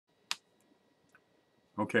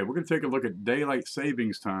Okay, we're going to take a look at daylight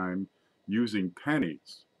savings time using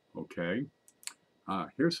pennies. Okay,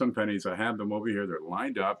 here's some pennies. I have them over here. They're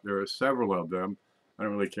lined up. There are several of them. I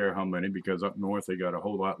don't really care how many because up north they got a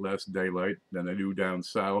whole lot less daylight than they do down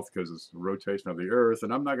south because it's the rotation of the earth.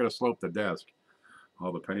 And I'm not going to slope the desk.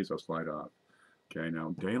 All the pennies will slide off. Okay,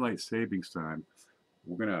 now daylight savings time.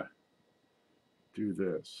 We're going to do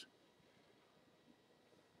this.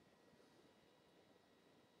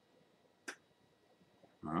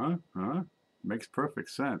 Makes perfect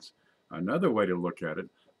sense. Another way to look at it,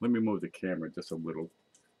 let me move the camera just a little,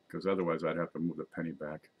 because otherwise I'd have to move the penny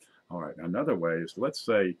back. All right, another way is, let's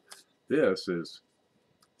say this is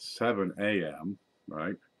 7 a.m.,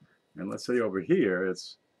 right? And let's say over here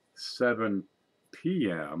it's 7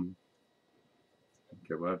 p.m.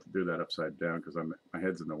 Okay, we'll have to do that upside down because my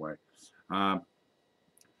head's in the way.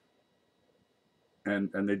 And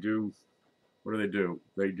they do, what do?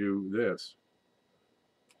 They do this.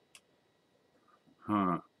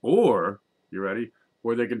 Or, you ready?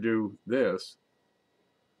 Or they can do this.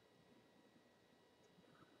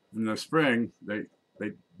 In the spring, they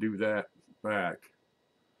do that back.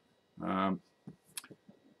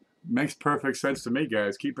 Makes perfect sense to me,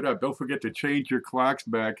 guys. Keep it up. Don't forget to change your clocks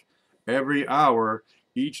back every hour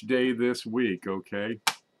each day this week, okay?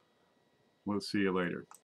 We'll see you later.